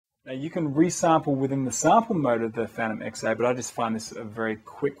Now you can resample within the sample mode of the Fantom-Xa, but I just find this a very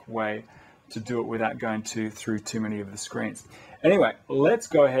quick way to do it without going through too many of the screens. Anyway, let's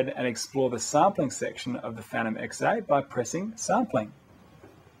go ahead and explore the sampling section of the Fantom-Xa by pressing Sampling.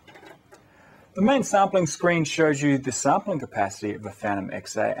 The main sampling screen shows you the sampling capacity of the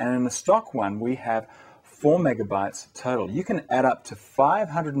Fantom-Xa, and in the stock one we have 4 megabytes total. You can add up to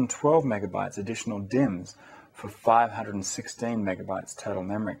 512 megabytes additional DIMMs for 516 megabytes total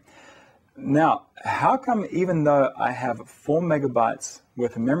memory. Now, how come even though I have 4 megabytes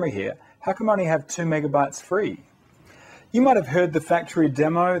worth of memory here, how come I only have 2 megabytes free? You might have heard the factory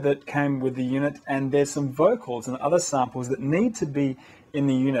demo that came with the unit, and there's some vocals and other samples that need to be in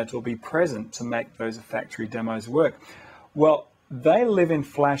the unit or be present to make those factory demos work. Well, they live in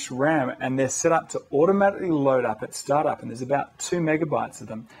flash RAM and they're set up to automatically load up at startup, and there's about 2 megabytes of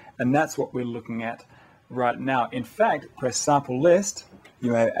them, and that's what we're looking at right now. In fact, press sample list.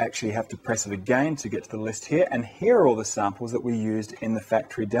 You may actually have to press it again to get to the list here, and here are all the samples that we used in the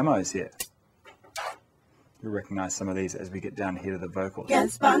factory demos here. You'll recognize some of these as we get down here to the vocals. Get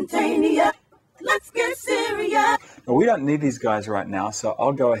spontaneous. Let's get serious. Now, we don't need these guys right now, so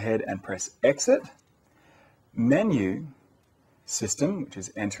I'll go ahead and press exit, menu, system, which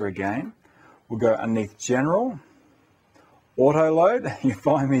is enter again. We'll go underneath general, auto load, you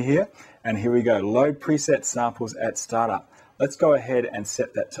find me here, and here we go, load preset samples at startup. Let's go ahead and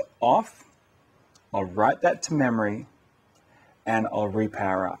set that to off. I'll write that to memory, and I'll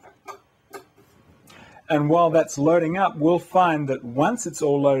repower up. And while that's loading up, we'll find that once it's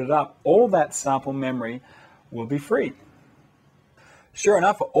all loaded up, all that sample memory will be free. Sure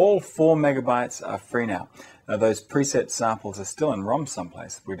enough, all 4 megabytes are free now. Now those preset samples are still in ROM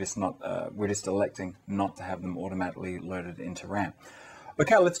someplace. We're just electing not to have them automatically loaded into RAM.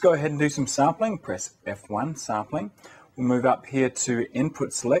 Okay, let's go ahead and do some sampling. Press F1, sampling. We'll move up here to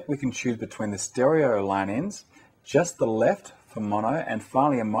input select. We can choose between the stereo line ins, just the left for mono, and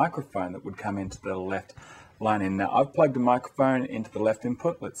finally a microphone that would come into the left line in. Now I've plugged a microphone into the left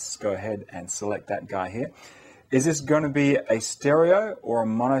input. Let's go ahead and select that guy here. Is this going to be a stereo or a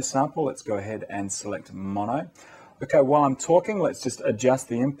mono sample? Let's go ahead and select mono. Okay, while I'm talking, let's just adjust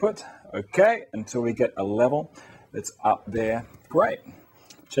the input. Okay, until we get a level that's up there. Great.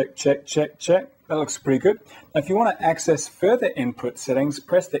 Check, check, check, check. That looks pretty good. Now, if you want to access further input settings,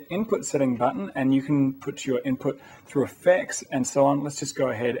 press the input setting button and you can put your input through effects and so on. Let's just go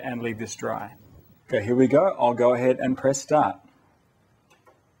ahead and leave this dry. Okay, here we go. I'll go ahead and press start.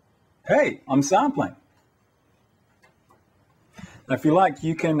 Hey, I'm sampling. Now, if you like,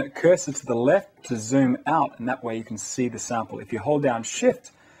 you can cursor to the left to zoom out, and that way you can see the sample. If you hold down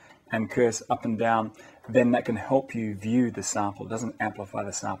Shift and cursor up and down, then that can help you view the sample. It doesn't amplify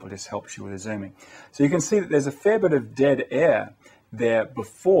the sample, it just helps you with the zooming. So you can see that there's a fair bit of dead air there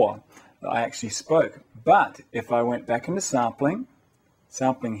before I actually spoke. But if I went back into sampling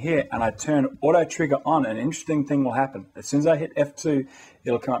here, and I turn auto trigger on, an interesting thing will happen. As soon as I hit F2,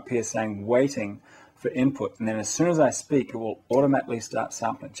 it'll come up here saying waiting for input, and then as soon as I speak, it will automatically start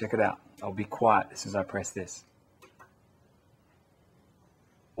sampling. Check it out. I'll be quiet as soon as I press this.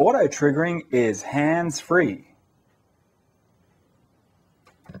 Auto triggering is hands-free.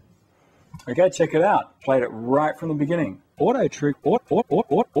 Okay, check it out. Played it right from the beginning. Auto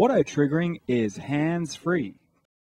triggering is hands-free.